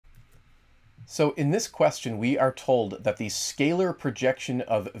So in this question, we are told that the scalar projection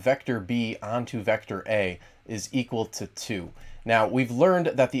of vector b onto vector a is equal to 2. Now, we've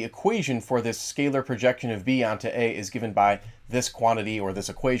learned that the equation for this scalar projection of b onto a is given by this quantity, or this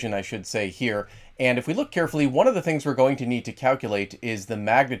equation, I should say, here. And if we look carefully, one of the things we're going to need to calculate is the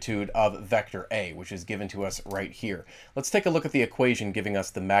magnitude of vector a, which is given to us right here. Let's take a look at the equation giving us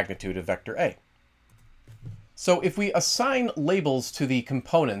the magnitude of vector a. So if we assign labels to the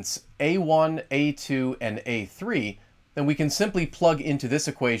components a1, a2, and a3, then we can simply plug into this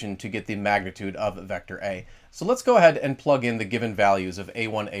equation to get the magnitude of vector a. So let's go ahead and plug in the given values of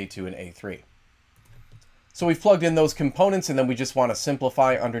a1, a2, and a3. So we've plugged in those components, and then we just want to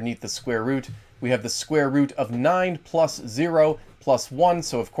simplify underneath the square root. We have the square root of 9 plus 0 plus 1,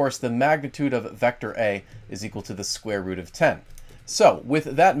 so of course the magnitude of vector a is equal to the square root of 10. So,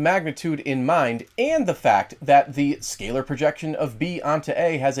 with that magnitude in mind, and the fact that the scalar projection of b onto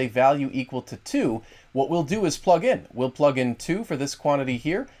a has a value equal to 2, what we'll do is plug in. We'll plug in 2 for this quantity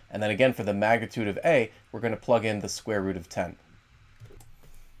here, and then again for the magnitude of a, we're going to plug in the square root of 10.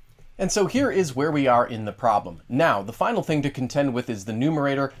 And so here is where we are in the problem. Now, the final thing to contend with is the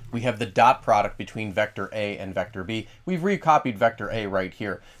numerator. We have the dot product between vector a and vector b. We've recopied vector a right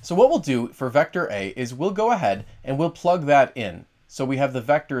here. So what we'll do for vector a is we'll go ahead and we'll plug that in. So we have the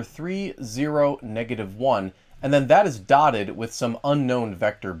vector 3, 0, negative 1, and then that is dotted with some unknown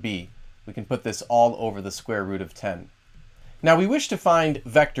vector b. We can put this all over the square root of 10. Now we wish to find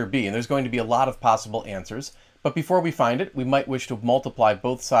vector b, and there's going to be a lot of possible answers, but before we find it, we might wish to multiply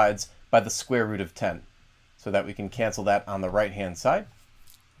both sides by the square root of 10, so that we can cancel that on the right-hand side.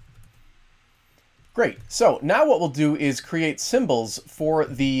 Great, so now what we'll do is create symbols for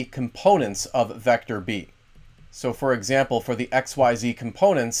the components of vector b. So for example, for the x, y, z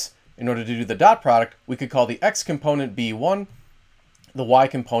components, in order to do the dot product, we could call the x component b1, the y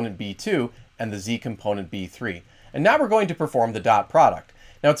component b2, and the z component b3. And now we're going to perform the dot product.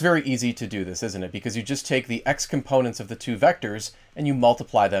 Now it's very easy to do this, isn't it? Because you just take the x components of the two vectors and you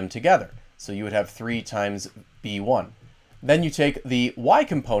multiply them together. So you would have 3 times b1. Then you take the y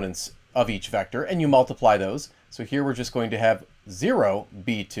components of each vector and you multiply those. So here we're just going to have 0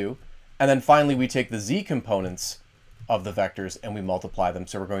 b2. And then finally, we take the z components of the vectors and we multiply them.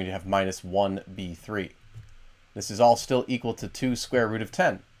 So we're going to have minus 1b3. This is all still equal to 2 square root of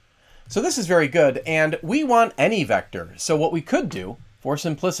 10. So this is very good. And we want any vector. So what we could do, for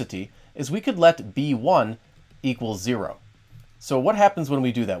simplicity, is we could let b1 equal 0. So what happens when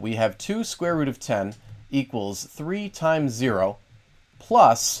we do that? We have 2 square root of 10 equals 3 times 0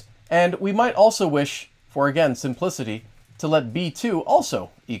 plus, and we might also wish, for again, simplicity, to let b2 also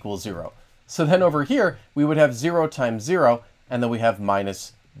equal 0. So then over here, we would have 0 times 0, and then we have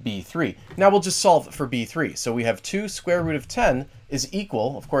minus b3. Now we'll just solve for b3. So we have 2 square root of 10 is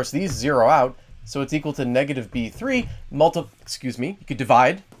equal, of course, these 0 out, so it's equal to negative b3. You could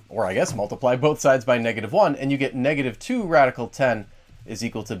divide, or I guess multiply both sides by negative 1, and you get negative 2 radical 10 is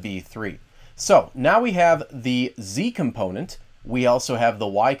equal to b3. So now we have the z component, we also have the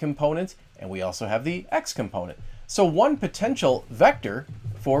y component, and we also have the x component. So one potential vector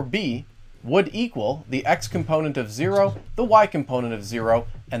for b would equal the x component of 0, the y component of 0,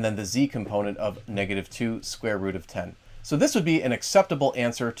 and then the z component of negative 2 square root of 10. So this would be an acceptable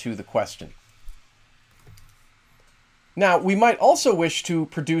answer to the question. Now, we might also wish to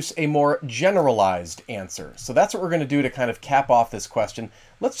produce a more generalized answer. So that's what we're going to do to kind of cap off this question.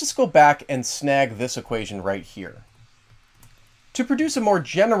 Let's just go back and snag this equation right here. To produce a more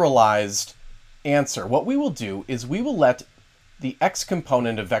generalized answer, what we will do is we will let the x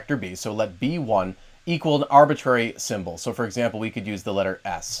component of vector b, so let b1, equal an arbitrary symbol. So for example, we could use the letter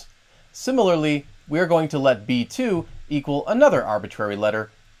s. Similarly, we're going to let b2 equal another arbitrary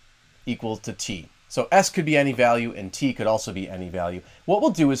letter equal to t. So s could be any value and t could also be any value. What we'll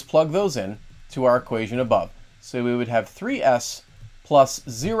do is plug those in to our equation above. So we would have 3s plus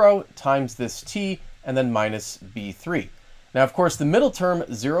 0 times this t and then minus b3. Now, of course, the middle term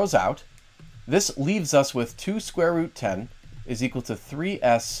zeroes out. This leaves us with 2 square root 10 is equal to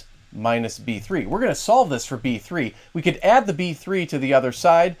 3s minus b3. We're going to solve this for b3. We could add the b3 to the other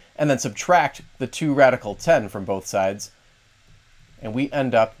side and then subtract the 2 radical 10 from both sides. And we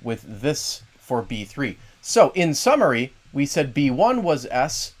end up with this for b3. So in summary, we said b1 was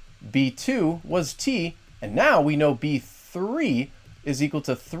s, b2 was t, and now we know b3 is equal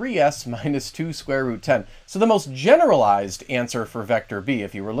to 3s minus 2 square root 10. So the most generalized answer for vector b,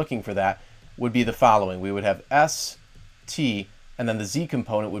 if you were looking for that, would be the following. We would have s, t, and then the z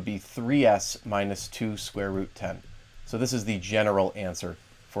component would be 3s minus 2 square root 10. So this is the general answer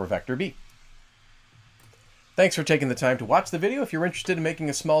for vector b. Thanks for taking the time to watch the video. If you're interested in making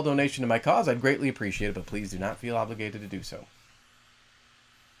a small donation to my cause, I'd greatly appreciate it, but please do not feel obligated to do so.